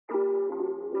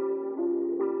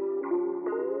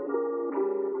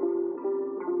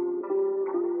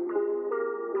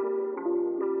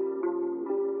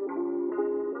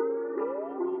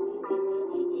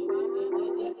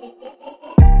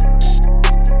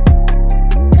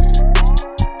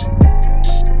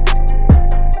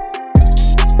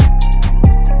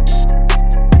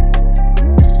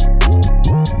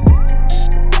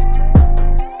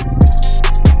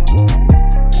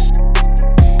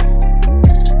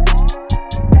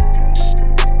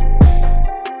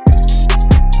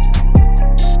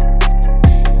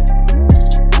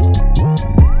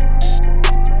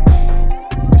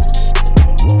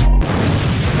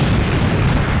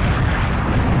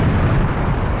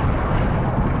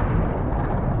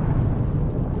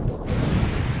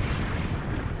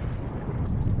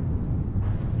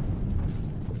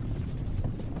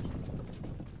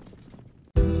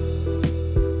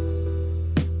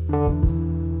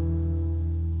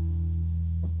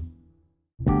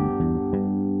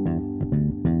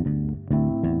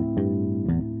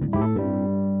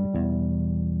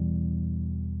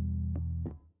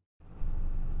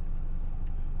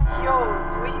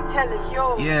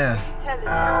Yeah.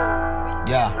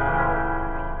 Yeah.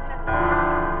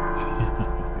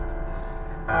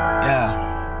 Yeah.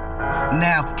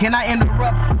 Now, can I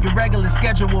interrupt your regular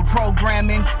scheduled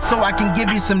programming so I can give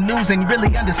you some news and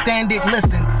really understand it?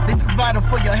 Listen, this is vital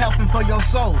for your health and for your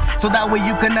soul, so that way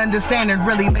you can understand and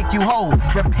really make you whole.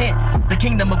 Repent, the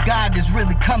kingdom of God is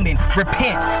really coming.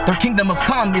 Repent, the kingdom of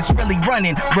come is really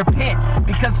running. Repent,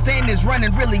 because sin is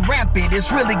running really rampant.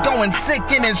 It's really going sick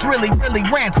and it's really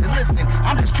rancid. Listen,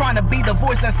 I'm just trying to be the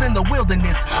voice that's in the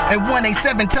wilderness, and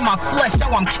 187 to my flesh, yo,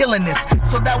 I'm killing this,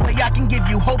 so that way I can give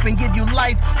you hope and give you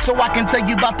life, so I can tell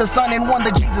you about the Son and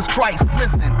wonder Jesus Christ.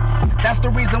 Listen, that's the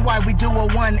reason why we do a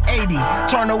 180.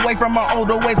 Turn away from our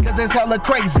older ways, cause it's hella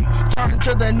crazy. Turn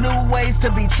to the new ways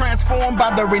to be transformed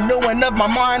by the renewing of my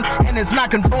mind, and it's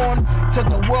not conformed to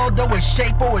the world or its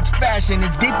shape or its fashion.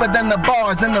 It's deeper than the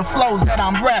bars and the flows that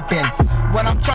I'm rapping. What I'm trying